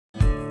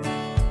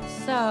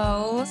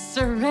So,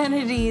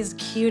 Serenity's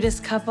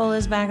cutest couple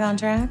is back on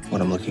track?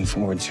 What I'm looking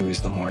forward to is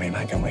the morning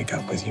I can wake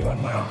up with you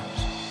in my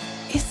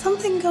arms. Is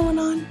something going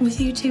on with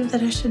you two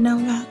that I should know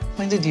about?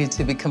 When did you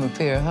two become a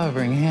pair of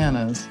hovering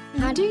Hannahs?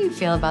 How do you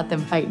feel about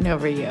them fighting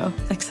over you?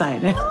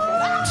 Excited.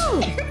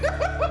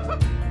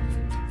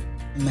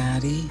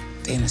 Maddie,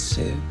 Dana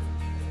Sue,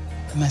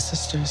 and my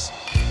sisters.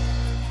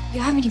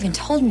 You haven't even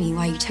told me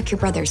why you took your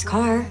brother's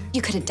car.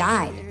 You could have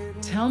died.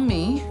 Tell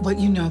me what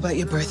you know about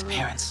your birth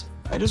parents.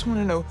 I just want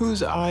to know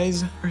whose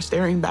eyes are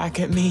staring back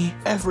at me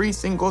every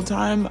single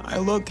time I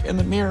look in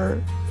the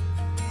mirror.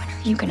 When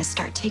are you gonna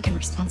start taking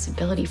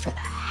responsibility for the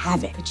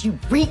havoc that you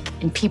wreak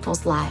in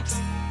people's lives?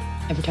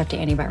 Ever talk to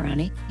Annie about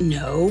Ronnie?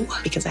 No,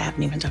 because I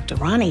haven't even talked to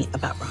Ronnie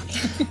about Ronnie.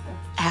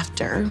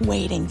 After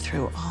wading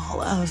through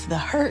all of the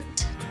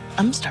hurt,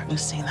 I'm starting to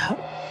see the hope.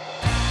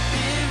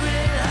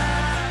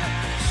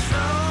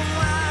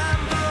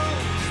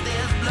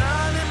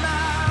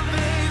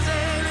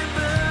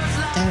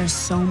 There's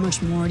so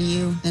much more to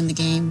you than the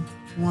game,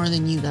 more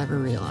than you've ever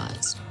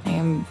realized. I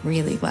am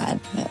really glad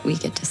that we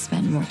get to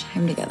spend more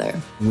time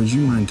together. Would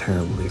you mind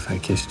terribly if I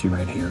kissed you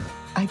right here?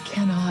 I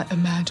cannot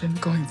imagine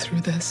going through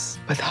this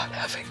without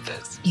having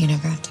this. You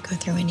never have to go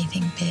through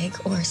anything big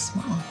or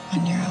small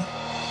on your own.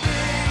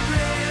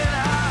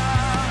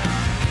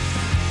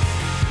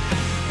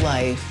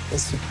 Life will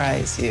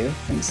surprise you,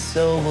 and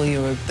so will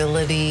your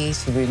ability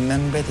to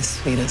remember the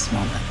sweetest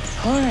moments.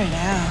 Pour it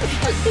out.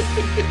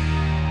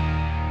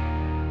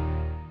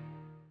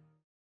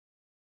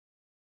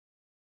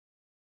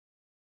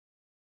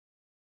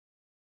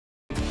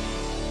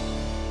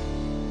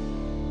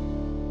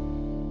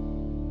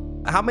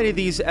 How many of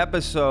these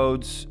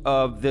episodes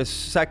of this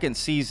second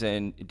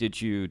season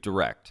did you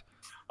direct?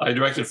 I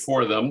directed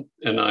 4 of them,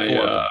 and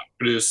I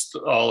produced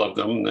all of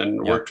them,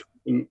 and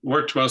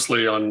worked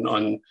mostly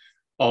on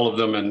all of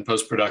them in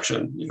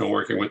post-production,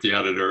 working with the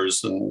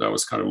editors. And that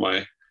was kind of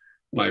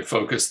my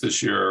focus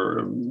this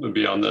year,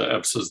 beyond the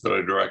episodes that I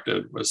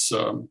directed, was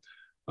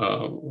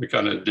we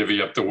kind of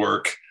divvy up the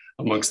work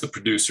amongst the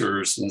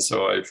producers. And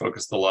so I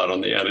focused a lot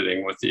on the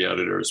editing with the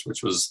editors,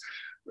 which was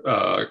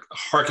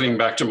harkening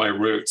back to my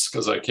roots,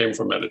 because I came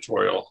from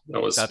editorial.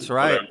 That's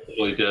right. What I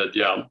really did.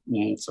 Yeah.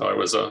 So I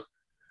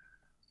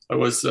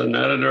was an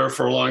editor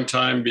for a long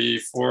time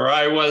before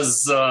I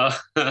was, a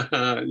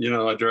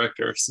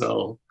director.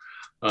 So,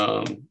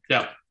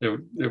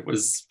 it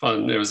was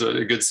fun. It was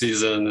a good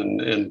season,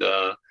 and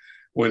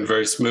went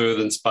very smooth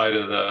in spite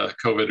of the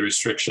COVID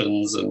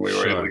restrictions, and we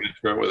were able to get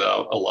through it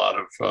without a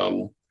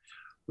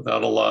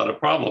lot of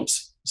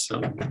problems.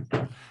 So,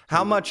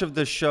 how much of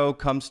the show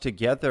comes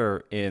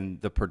together in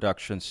the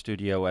production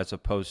studio as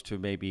opposed to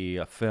maybe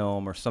a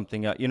film or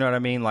something else? You know what I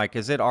mean? Like,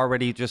 is it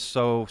already just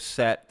so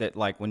set that,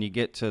 like, when you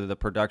get to the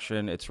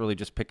production, it's really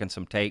just picking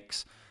some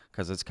takes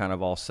because it's kind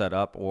of all set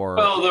up? Or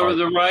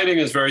the writing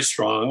is very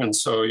strong, and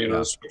so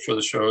the structure of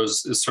the show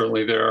is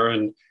certainly there,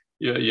 and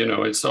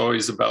it's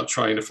always about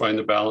trying to find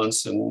the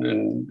balance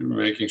and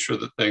making sure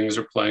that things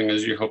are playing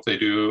as you hope they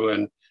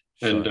do,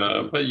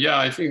 but yeah,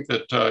 I think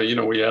that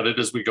we edit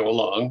as we go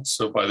along.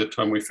 So by the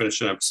time we finish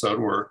an episode,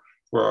 we're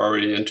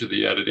already into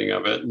the editing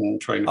of it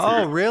and trying to.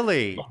 Oh,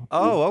 really?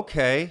 Oh,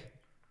 okay.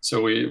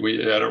 So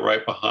we edit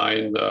right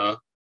behind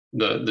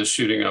the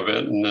shooting of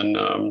it, and then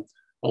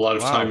a lot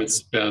of time is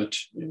spent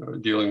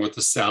dealing with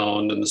the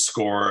sound and the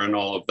score and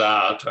all of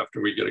that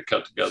after we get it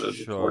cut together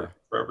for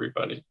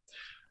everybody.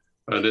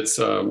 But it's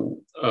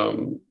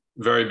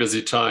very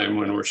busy time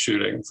when we're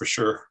shooting, for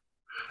sure.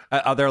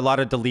 Are there a lot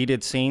of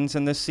deleted scenes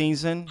in this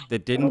season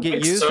that didn't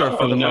get used? So. Or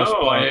for the most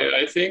part?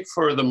 I think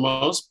for the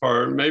most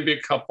part, maybe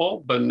a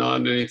couple, but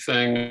not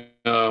anything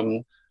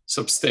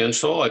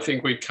substantial. I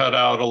think we cut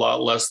out a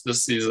lot less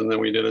this season than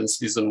we did in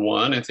season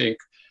 1. I think,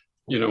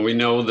 we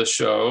know the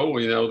show,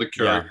 we know the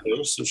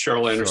characters. So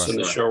Cheryl Anderson,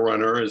 the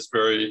showrunner, is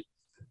very,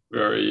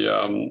 very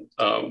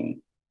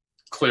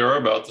clear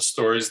about the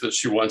stories that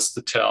she wants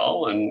to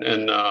tell.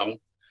 And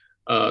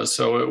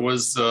so it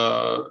was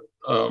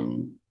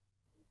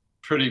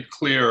pretty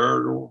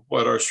clear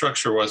what our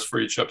structure was for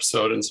each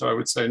episode. And so I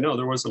would say, no,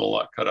 there wasn't a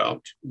lot cut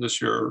out this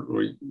year.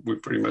 We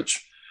pretty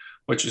much,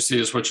 what you see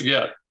is what you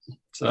get.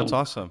 So, that's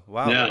awesome.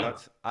 Wow. Yeah.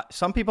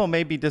 Some people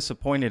may be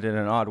disappointed in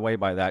an odd way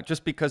by that,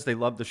 just because they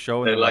love the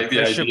show. And they like the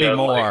there idea. Should be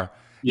more.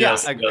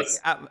 Yes.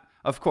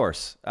 Of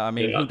course. I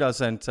mean, who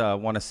doesn't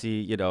want to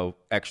see,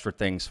 extra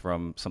things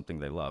from something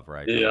they love,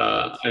 right?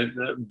 Yeah.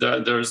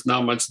 There's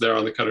not much there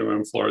on the cutting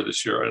room floor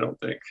this year, I don't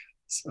think.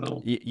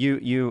 So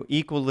you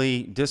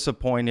equally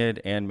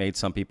disappointed and made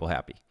some people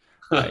happy,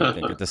 I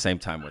think, at the same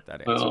time with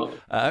that answer,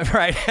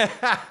 right?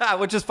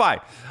 Which is fine.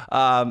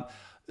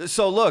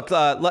 So look,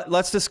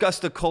 let's discuss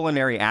the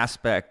culinary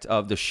aspect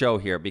of the show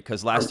here,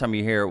 because last time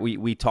you were here,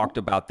 we talked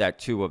about that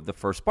too, of the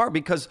first part,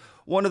 because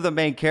one of the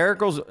main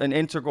characters, an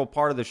integral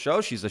part of the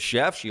show, she's a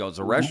chef, she owns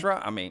a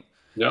restaurant. I mean,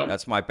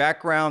 that's my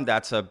background.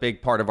 That's a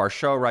big part of our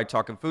show, right?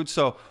 Talking food.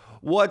 So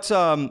what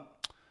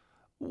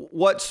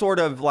sort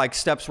of like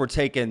steps were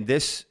taken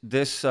this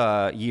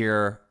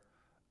year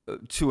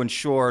to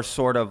ensure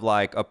sort of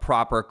like a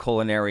proper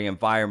culinary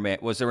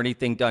environment? Was there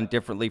anything done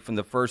differently from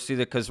the first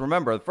season? Because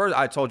remember, the first,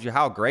 I told you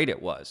how great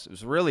it was. It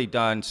was really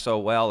done so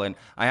well. And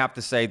I have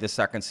to say the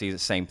second season,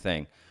 same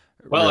thing.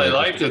 Well, Really I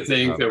like to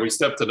think that we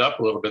stepped it up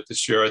a little bit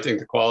this year. I think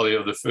the quality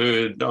of the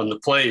food on the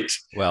plate,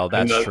 well,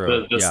 that's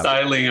true. The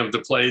styling of the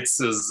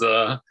plates is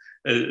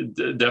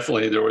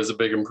definitely, there was a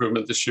big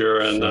improvement this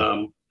year.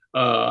 And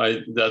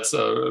that's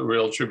a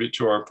real tribute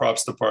to our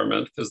props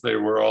department, because they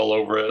were all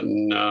over it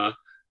and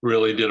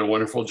really did a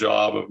wonderful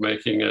job of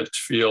making it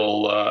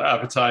feel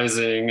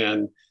appetizing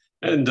and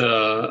you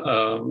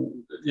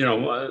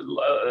know,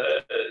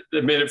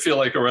 it made it feel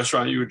like a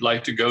restaurant you would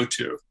like to go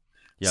to.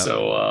 Yep.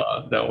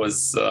 So that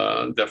was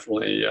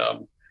definitely,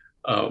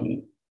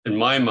 in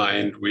my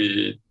mind,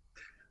 we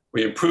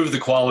improved the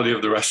quality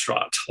of the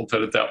restaurant. I'll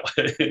put it that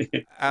way.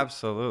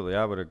 Absolutely,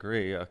 I would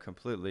agree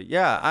completely.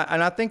 Yeah,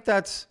 and I think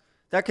that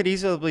could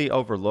easily be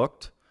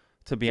overlooked,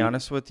 to be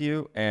honest with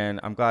you. And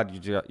I'm glad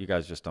you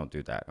guys just don't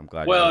do that. I'm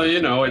glad. Well,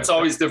 you know, it's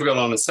always difficult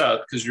on a set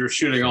because you're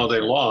shooting all day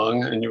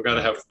long, and you've got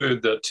to have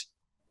food that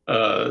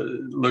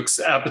looks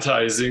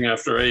appetizing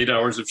after 8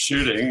 hours of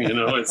shooting. You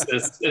know,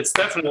 it's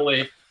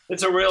definitely.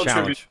 It's a real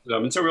tribute to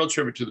them. It's a real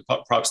tribute to the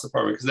props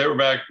department, because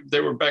they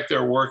were back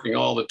there working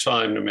all the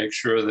time to make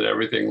sure that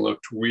everything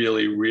looked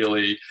really,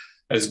 really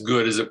as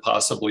good as it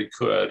possibly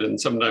could. And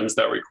sometimes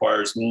that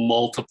requires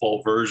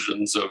multiple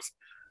versions of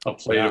a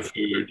plate of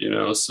food, you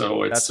know.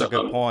 So it's that's a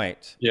good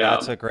point. Yeah,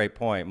 that's a great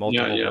point.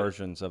 Multiple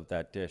versions of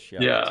that dish.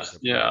 Yeah.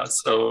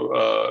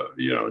 So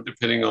you know,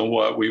 depending on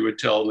what we would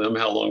tell them,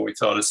 how long we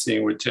thought a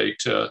scene would take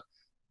to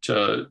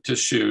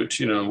shoot,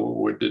 you know,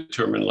 would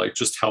determine like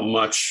just how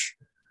much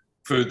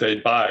food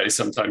they'd buy.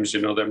 Sometimes,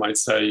 you know, they might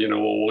say, you know,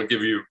 well, we'll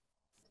give you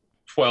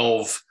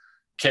 12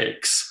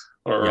 cakes,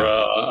 or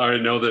I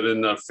know that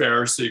in the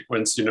fair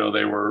sequence, you know,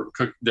 they were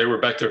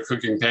back there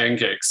cooking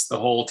pancakes the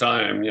whole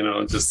time, you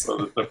know, just so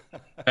that the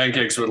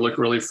pancakes would look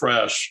really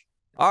fresh.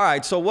 All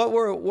right. So what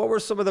were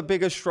some of the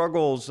biggest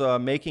struggles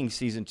making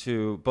season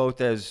 2,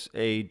 both as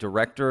a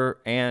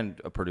director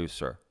and a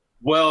producer?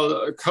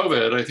 Well,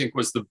 COVID, I think,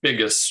 was the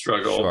biggest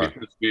struggle,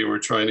 because we were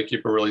trying to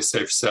keep a really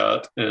safe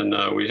set, and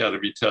we had to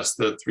be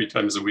tested 3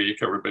 times a week.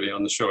 Everybody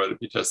on the show had to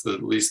be tested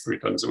at least 3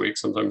 times a week,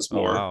 sometimes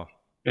more. Oh, wow.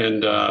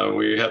 And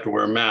we had to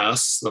wear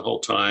masks the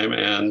whole time,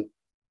 and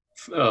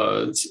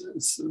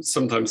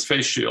sometimes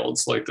face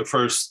shields. Like the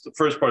first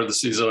part of the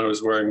season, I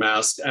was wearing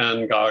masks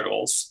and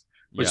goggles,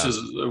 which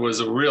was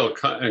a real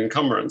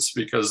encumbrance,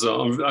 because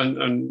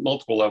on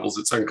multiple levels,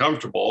 it's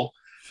uncomfortable.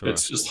 Sure.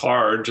 It's just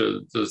hard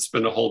to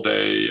spend a whole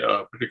day,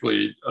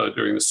 particularly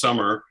during the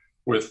summer,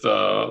 with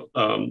a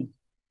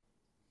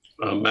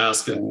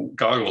mask and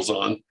goggles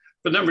on.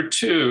 But number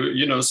 2,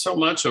 you know, so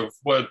much of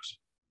what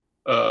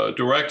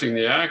directing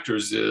the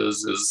actors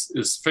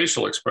is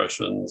facial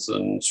expressions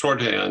and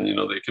shorthand. You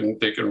know,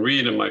 they can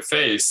read in my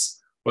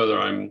face whether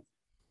I'm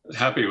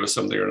happy with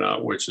something or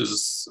not, which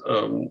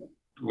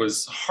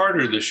was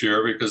harder this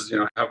year because, you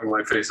know, having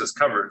my face is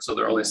covered, so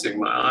they're only seeing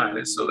my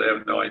eyes, so they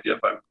have no idea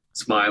if I'm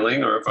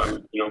smiling or if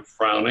I'm, you know,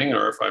 frowning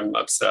or if I'm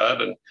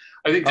upset. And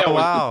I think that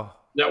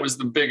was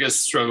the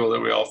biggest struggle that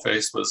we all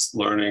faced, was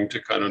learning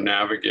to kind of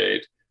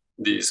navigate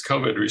these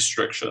COVID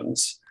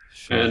restrictions.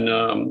 Sure.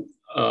 And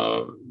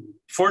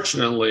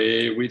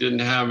fortunately, we didn't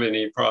have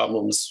any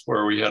problems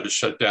where we had to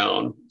shut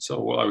down.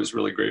 So I was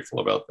really grateful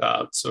about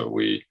that. So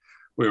we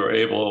were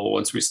able,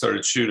 once we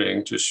started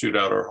shooting, to shoot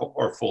out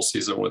our full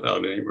season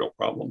without any real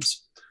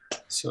problems.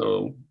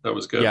 So that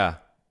was good. Yeah.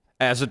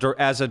 As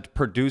a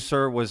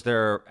producer, was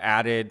there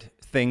added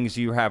things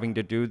you having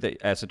to do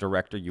that as a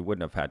director you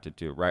wouldn't have had to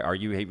do, right? Are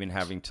you even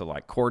having to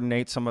like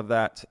coordinate some of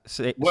that?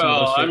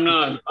 Well, I'm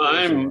not.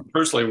 I'm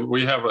personally,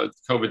 we have a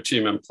COVID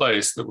team in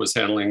place that was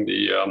handling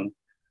the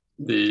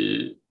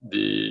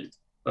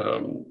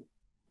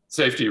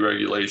safety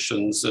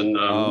regulations, and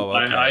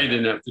I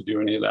didn't have to do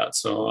any of that.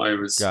 So I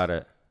was. Got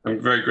it. I'm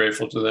very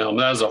grateful to them.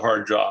 That was a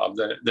hard job.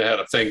 They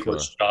had a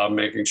thankless job,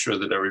 making sure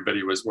that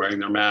everybody was wearing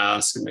their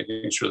masks and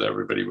making sure that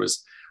everybody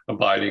was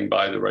abiding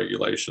by the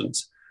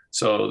regulations.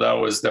 So that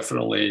was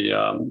definitely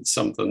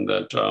something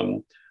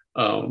that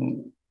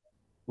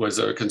was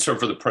a concern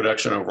for the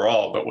production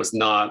overall, but was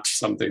not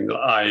something that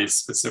I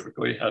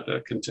specifically had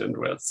to contend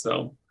with.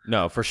 So.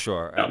 No, for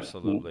sure.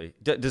 Absolutely.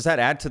 Does that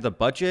add to the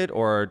budget,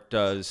 or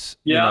does,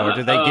 you know, or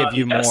do they give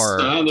you more?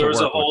 There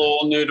was a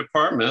whole new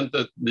department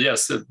that,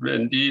 yes, it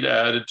indeed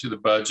added to the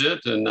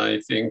budget. And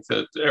I think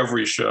that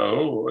every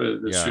show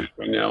that's shooting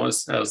right now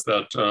has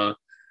that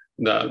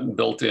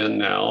built in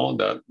now,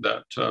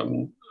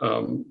 that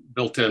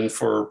built in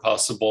for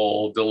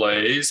possible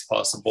delays,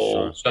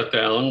 possible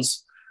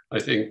shutdowns. I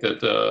think that,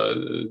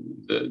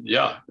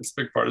 it's a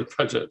big part of the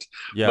budget.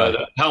 Yeah.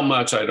 But how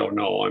much, I don't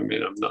know. I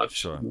mean, I'm not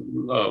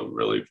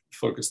really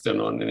focused in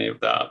on any of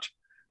that,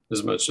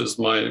 as much as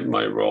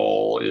my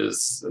role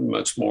is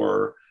much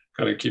more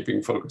kind of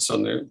keeping focus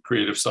on the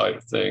creative side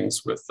of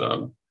things with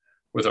our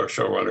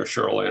showrunner,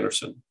 Cheryl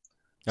Anderson.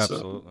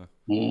 Absolutely.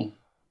 So,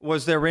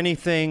 Was there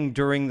anything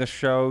during the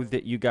show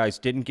that you guys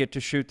didn't get to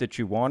shoot that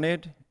you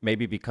wanted,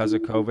 maybe because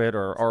of COVID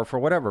or for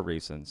whatever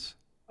reasons?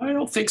 I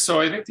don't think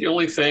so. I think the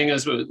only thing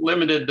is it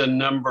limited the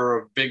number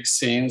of big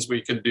scenes we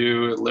could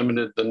do. It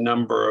limited the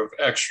number of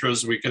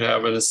extras we could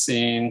have in a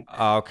scene.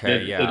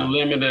 Okay, It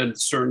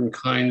limited certain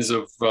kinds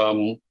of,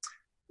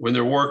 when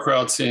there were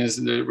crowd scenes,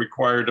 it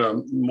required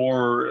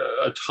more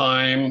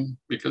time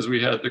because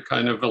we had to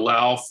kind of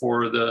allow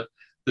for the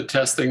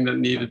testing that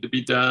needed to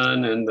be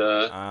done and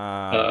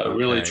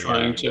really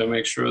trying to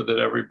make sure that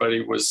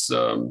everybody was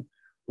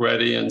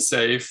ready and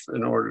safe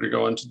in order to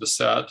go into the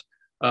set.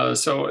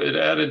 So it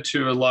added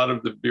to a lot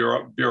of the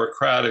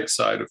bureaucratic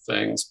side of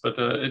things, but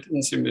it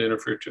didn't seem to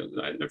interfere too.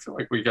 I feel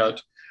like we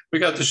got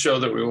the show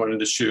that we wanted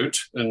to shoot,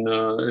 and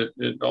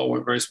it all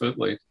went very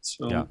smoothly.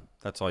 So yeah,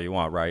 that's all you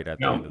want, right? At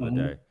the end of the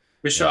day,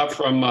 we shot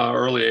from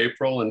early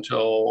April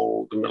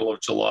until the middle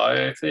of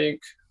July, I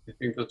think. I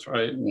think that's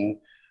right, and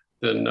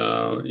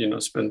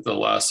then spent the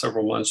last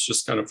several months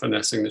just kind of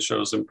finessing the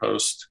shows in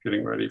post,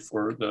 getting ready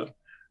for the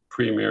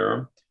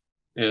premiere.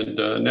 And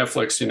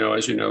Netflix,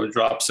 as you know,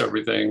 drops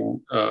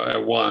everything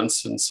at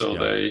once. And so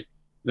they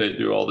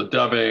do all the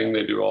dubbing,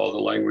 they do all the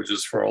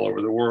languages for all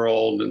over the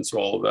world. And so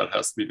all of that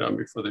has to be done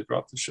before they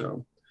drop the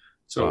show.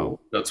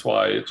 So that's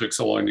why it took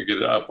so long to get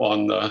it up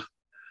on the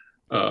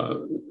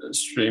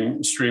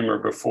streamer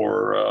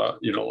before,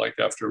 like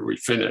after we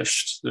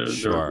finished. There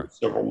was a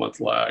several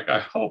month lag. I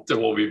hope that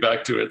we'll be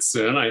back to it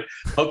soon. I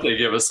hope they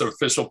give us an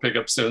official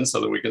pickup soon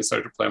so that we can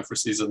start to plan for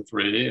season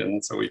 3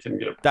 and so we can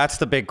get. That's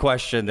the big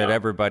question that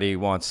everybody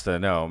wants to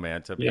know,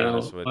 man, to be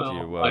honest with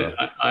you.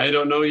 I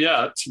don't know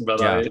yet,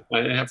 but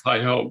I have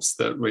high hopes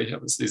that we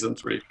have a season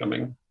 3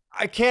 coming.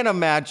 I can't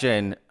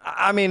imagine.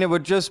 I mean, it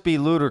would just be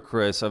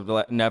ludicrous of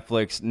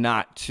Netflix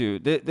not to.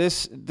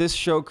 This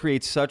show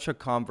creates such a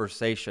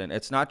conversation.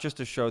 It's not just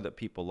a show that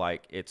people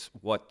like. It's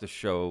what the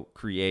show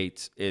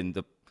creates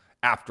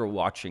after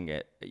watching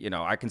it.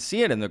 I can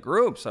see it in the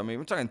groups. I mean,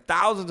 we're talking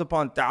thousands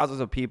upon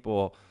thousands of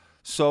people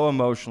so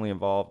emotionally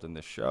involved in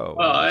the show.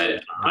 Well,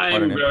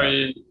 I'm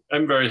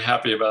very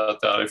happy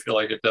about that. I feel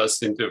like it does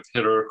seem to have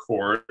hit a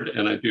chord,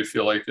 and I do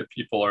feel like that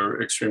people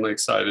are extremely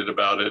excited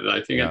about it. And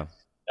I think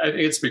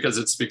it's because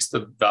it speaks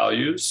to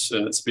values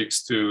and it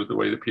speaks to the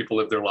way that people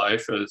live their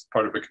life as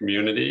part of a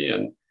community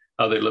and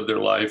how they live their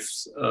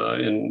lives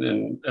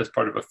as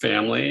part of a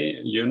family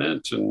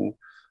unit and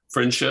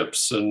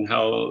friendships and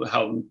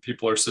how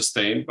people are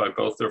sustained by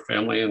both their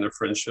family and their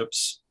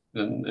friendships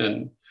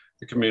and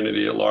the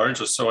community at large.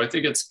 So I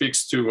think it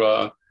speaks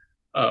to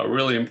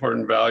really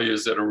important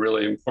values at a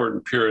really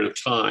important period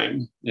of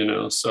time,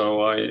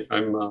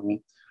 so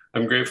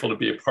I'm grateful to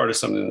be a part of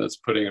something that's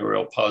putting a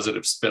real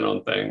positive spin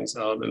on things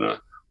out in a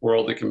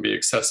world that can be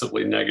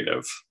excessively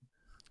negative.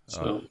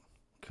 So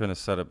couldn't have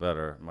said it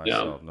better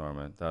myself,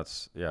 Norman.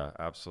 That's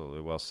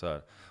absolutely well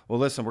said. Well,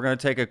 listen, we're going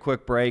to take a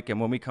quick break,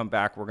 and when we come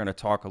back, we're going to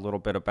talk a little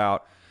bit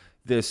about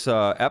this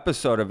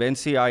episode of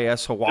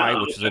NCIS Hawaii,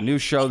 which is a new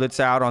show that's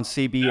out on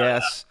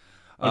CBS,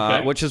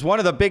 which is one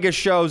of the biggest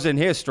shows in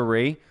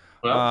history,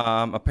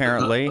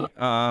 apparently.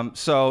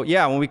 So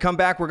when we come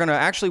back, we're going to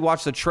actually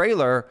watch the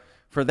trailer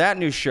for that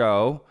new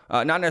show,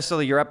 not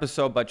necessarily your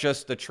episode, but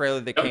just the trailer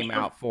that came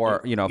out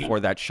for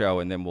that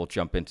show, and then we'll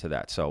jump into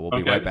that. So we'll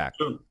be right back.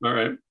 Sure. All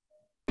right.